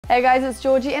Hey guys, it's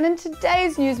Georgie, and in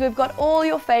today's news we've got all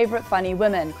your favourite funny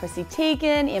women. Chrissy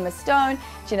Teigen, Emma Stone,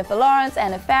 Jennifer Lawrence,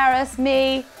 Anna Faris,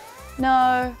 me.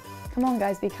 No, come on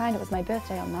guys, be kind, it was my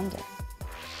birthday on Monday.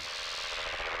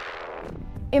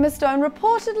 Emma Stone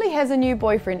reportedly has a new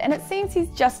boyfriend, and it seems he's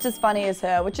just as funny as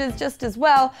her, which is just as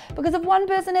well, because if one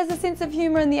person has a sense of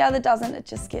humour and the other doesn't, it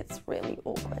just gets really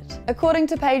awkward. According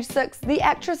to Page 6, the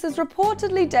actress is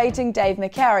reportedly dating Dave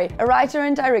McCary, a writer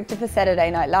and director for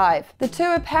Saturday Night Live. The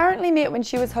two apparently met when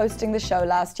she was hosting the show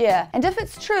last year, and if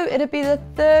it's true, it'd be the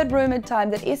third rumoured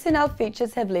time that SNL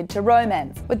features have led to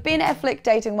romance, with Ben Affleck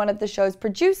dating one of the show's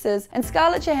producers and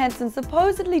Scarlett Johansson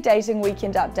supposedly dating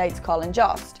Weekend Update's Colin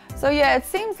Jost. So yeah, it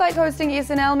seems like hosting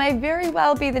SNL may very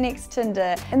well be the next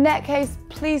Tinder. In that case,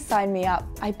 please sign me up.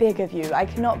 I beg of you. I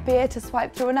cannot bear to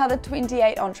swipe through another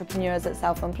 28 entrepreneurs at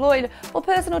Self-Employed or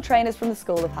personal trainers from the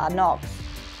School of Hard Knocks.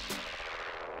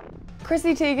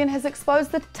 Chrissy Teigen has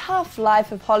exposed the tough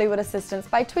life of Hollywood assistants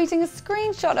by tweeting a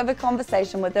screenshot of a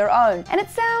conversation with their own. And it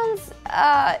sounds,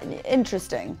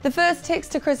 interesting. The first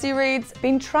text to Chrissy reads,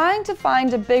 "Been trying to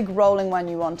find a big rolling one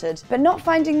you wanted, but not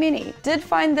finding many. Did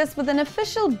find this with an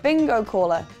official bingo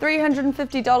caller.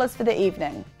 $350 for the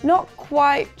evening." Not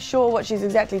quite sure what she's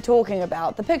exactly talking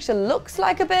about. The picture looks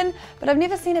like a bin, but I've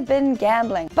never seen a bin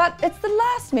gambling. But it's the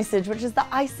last message which is the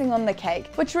icing on the cake,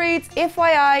 which reads,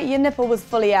 "FYI, your nipple was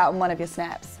fully out in one of your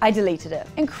snaps." I deleted it.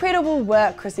 Incredible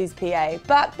work, Chrissy's PA,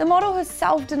 but the model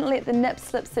herself didn't let the nip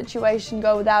slip situation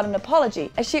go without an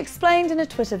apology, as she explained in a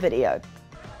Twitter video.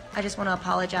 "I just want to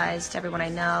apologize to everyone I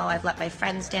know. I've let my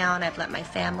friends down, I've let my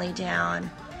family down.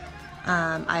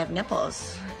 I have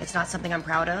nipples. It's not something I'm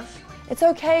proud of." It's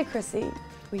okay, Chrissy.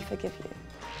 We forgive you.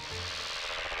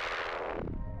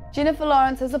 Jennifer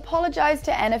Lawrence has apologized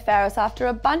to Anna Faris after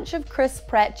a bunch of Chris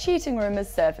Pratt cheating rumors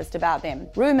surfaced about them.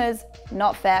 Rumors,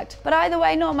 not fact, but either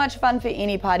way, not much fun for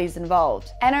any parties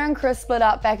involved. Anna and Chris split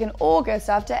up back in August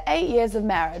after 8 years of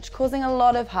marriage, causing a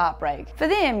lot of heartbreak. For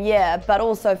them, yeah, but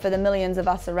also for the millions of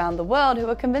us around the world who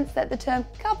are convinced that the term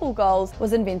couple goals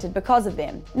was invented because of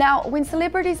them. Now, when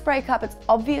celebrities break up, it's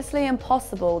obviously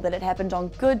impossible that it happened on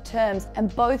good terms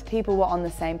and both people were on the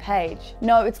same page.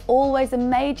 No, it's always a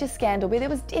major scandal where there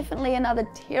was definitely another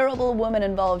terrible woman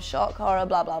involved, shock, horror,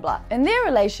 blah blah blah. In their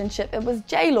relationship, it was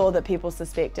J-Law that people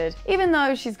suspected, even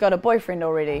though she's got a boyfriend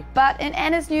already. But in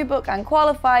Anna's new book,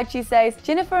 Unqualified, she says,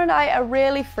 "Jennifer and I are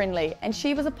really friendly, and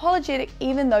she was apologetic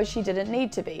even though she didn't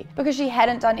need to be, because she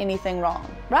hadn't done anything wrong."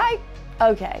 Right?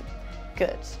 Okay,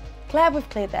 good. Glad we've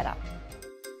cleared that up.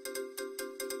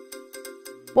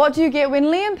 What do you get when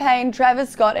Liam Payne, Travis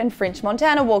Scott and French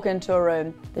Montana walk into a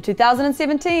room? The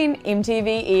 2017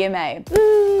 MTV EMA.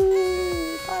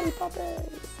 Ooh, party poppers.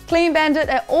 Clean Bandit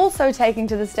are also taking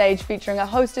to the stage, featuring a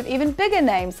host of even bigger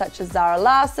names such as Zara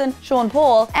Larsson, Sean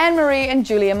Paul, Anne-Marie and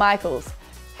Julia Michaels.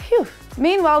 Phew.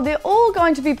 Meanwhile, they're all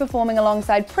going to be performing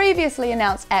alongside previously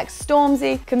announced acts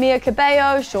Stormzy, Camila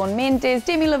Cabello, Shawn Mendes,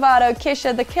 Demi Lovato,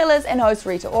 Kesha, The Killers and host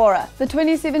Rita Ora. The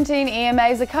 2017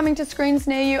 EMAs are coming to screens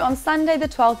near you on Sunday the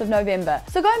 12th of November,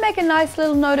 so go make a nice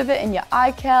little note of it in your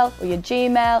iCal or your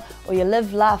Gmail or your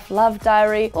Live, Laugh, Love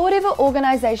diary or whatever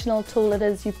organisational tool it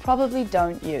is you probably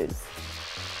don't use.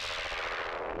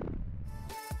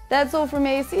 That's all from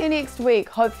me. See you next week,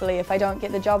 hopefully, if I don't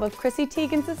get the job of Chrissy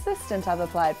Teigen's assistant I've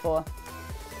applied for.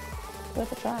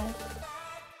 Worth a try.